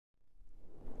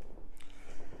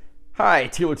Hi,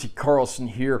 Taylor T. Carlson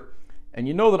here, and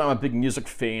you know that I'm a big music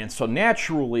fan, so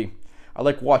naturally I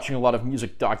like watching a lot of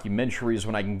music documentaries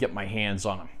when I can get my hands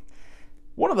on them.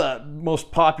 One of the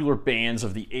most popular bands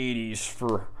of the 80s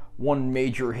for one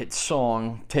major hit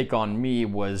song, Take On Me,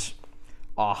 was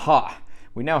a-ha.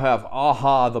 We now have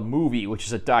a-ha the movie, which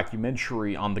is a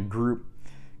documentary on the group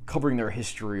covering their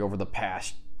history over the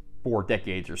past 4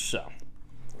 decades or so.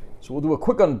 So we'll do a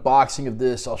quick unboxing of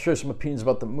this. I'll share some opinions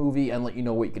about the movie and let you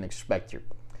know what you can expect here.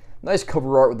 Nice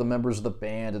cover art with the members of the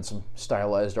band and some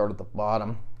stylized art at the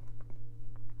bottom.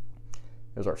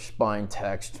 There's our spine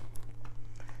text.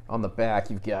 On the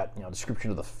back, you've got a description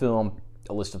of the film,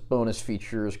 a list of bonus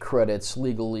features, credits,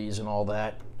 legalese, and all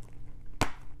that.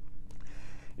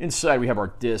 Inside, we have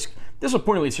our disc.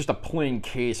 Disappointingly, it's just a plain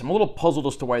case. I'm a little puzzled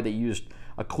as to why they used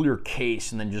a clear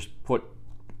case and then just put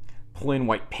plain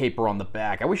white paper on the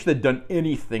back. I wish they'd done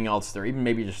anything else there, even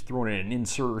maybe just thrown in an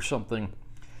insert or something.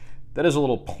 That is a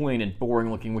little plain and boring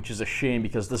looking, which is a shame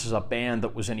because this is a band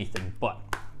that was anything but.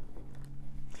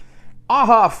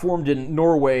 a-ha formed in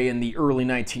Norway in the early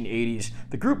 1980s.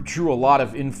 The group drew a lot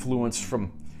of influence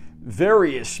from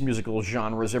various musical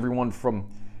genres, everyone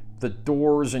from The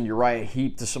Doors and Uriah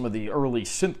Heep to some of the early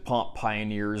synth-pop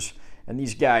pioneers, and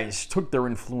these guys took their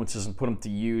influences and put them to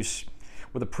use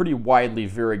with a pretty widely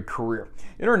varied career.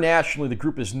 Internationally, the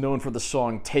group is known for the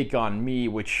song Take On Me,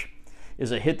 which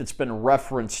is a hit that's been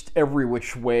referenced every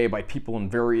which way by people in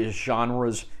various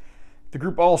genres. The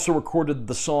group also recorded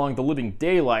the song The Living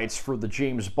Daylights for the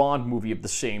James Bond movie of the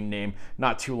same name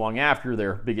not too long after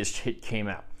their biggest hit came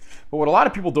out. But what a lot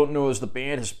of people don't know is the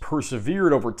band has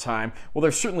persevered over time. Well,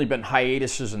 there's certainly been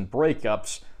hiatuses and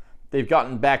breakups. They've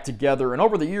gotten back together, and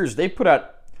over the years, they've put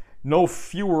out no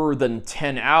fewer than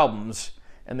 10 albums,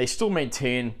 and they still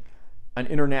maintain an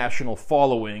international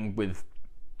following with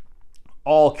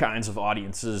all kinds of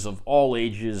audiences of all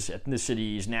ages,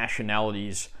 ethnicities,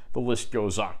 nationalities, the list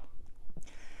goes on.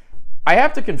 I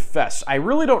have to confess, I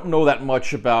really don't know that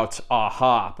much about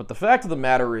a-ha, but the fact of the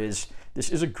matter is, this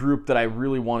is a group that I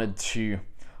really wanted to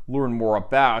learn more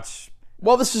about.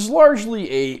 While this is largely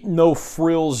a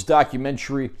no-frills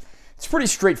documentary, it's pretty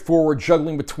straightforward,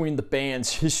 juggling between the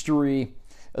band's history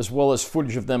as well as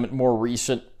footage of them at more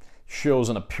recent shows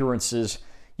and appearances.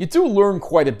 You do learn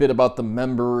quite a bit about the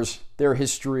members, their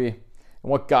history, and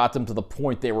what got them to the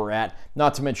point they were at,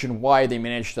 not to mention why they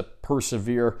managed to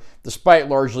persevere, despite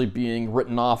largely being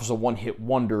written off as a one-hit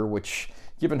wonder, which,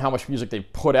 given how much music they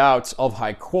put out of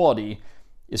high quality,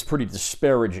 is pretty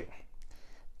disparaging.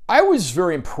 I was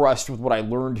very impressed with what I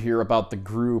learned here about the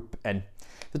group, and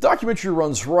the documentary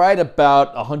runs right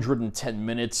about 110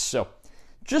 minutes, so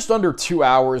just under 2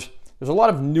 hours. There's a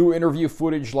lot of new interview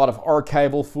footage, a lot of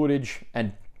archival footage,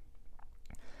 and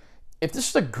if this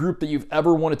is a group that you've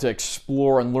ever wanted to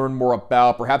explore and learn more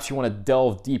about, perhaps you want to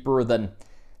delve deeper than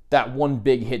that one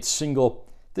big hit single,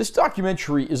 this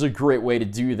documentary is a great way to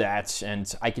do that,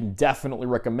 and I can definitely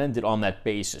recommend it on that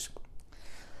basis.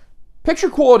 Picture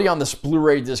quality on this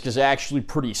Blu-ray disc is actually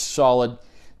pretty solid.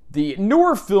 The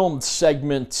newer filmed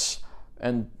segments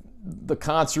and the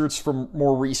concerts from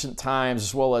more recent times,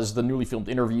 as well as the newly filmed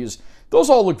interviews, those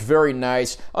all look very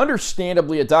nice.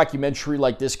 Understandably, a documentary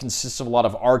like this consists of a lot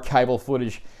of archival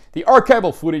footage. The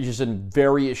archival footage is in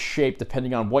various shape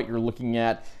depending on what you're looking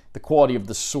at, the quality of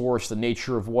the source, the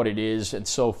nature of what it is, and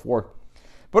so forth.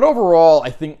 But overall, I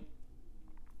think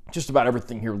just about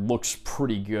everything here looks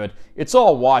pretty good. It's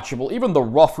all watchable. Even the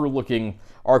rougher looking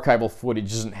archival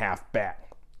footage isn't half bad.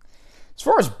 As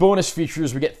far as bonus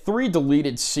features, we get 3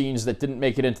 deleted scenes that didn't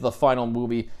make it into the final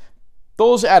movie.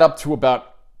 Those add up to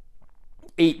about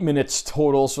 8 minutes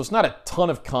total, so it's not a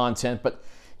ton of content, but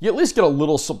you at least get a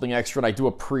little something extra, and I do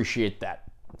appreciate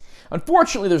that.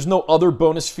 Unfortunately, there's no other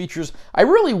bonus features. I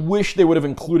really wish they would have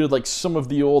included like some of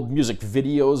the old music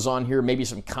videos on here, maybe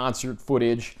some concert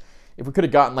footage. If we could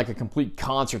have gotten like a complete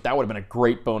concert, that would have been a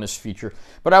great bonus feature.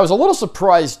 But I was a little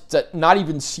surprised to not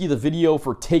even see the video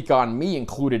for Take On Me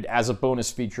included as a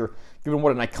bonus feature, given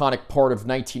what an iconic part of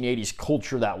 1980s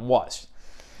culture that was.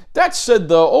 That said,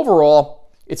 though,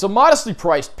 overall, it's a modestly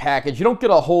priced package. You don't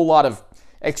get a whole lot of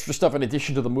extra stuff in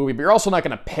addition to the movie, but you're also not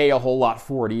going to pay a whole lot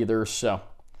for it either, so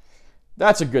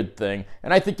that's a good thing.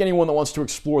 And I think anyone that wants to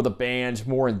explore the band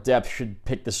more in depth should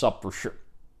pick this up for sure.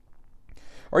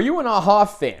 Are you an a-ha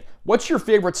fan? What's your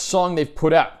favorite song they've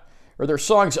put out? Are there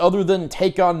songs other than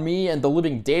Take On Me and The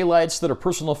Living Daylights that are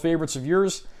personal favorites of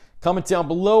yours? Comment down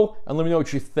below and let me know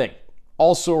what you think.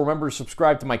 Also, remember to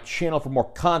subscribe to my channel for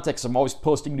more context. I'm always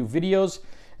posting new videos.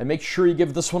 And make sure you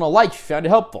give this one a like if you found it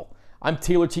helpful. I'm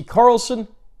Taylor T. Carlson.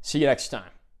 See you next time.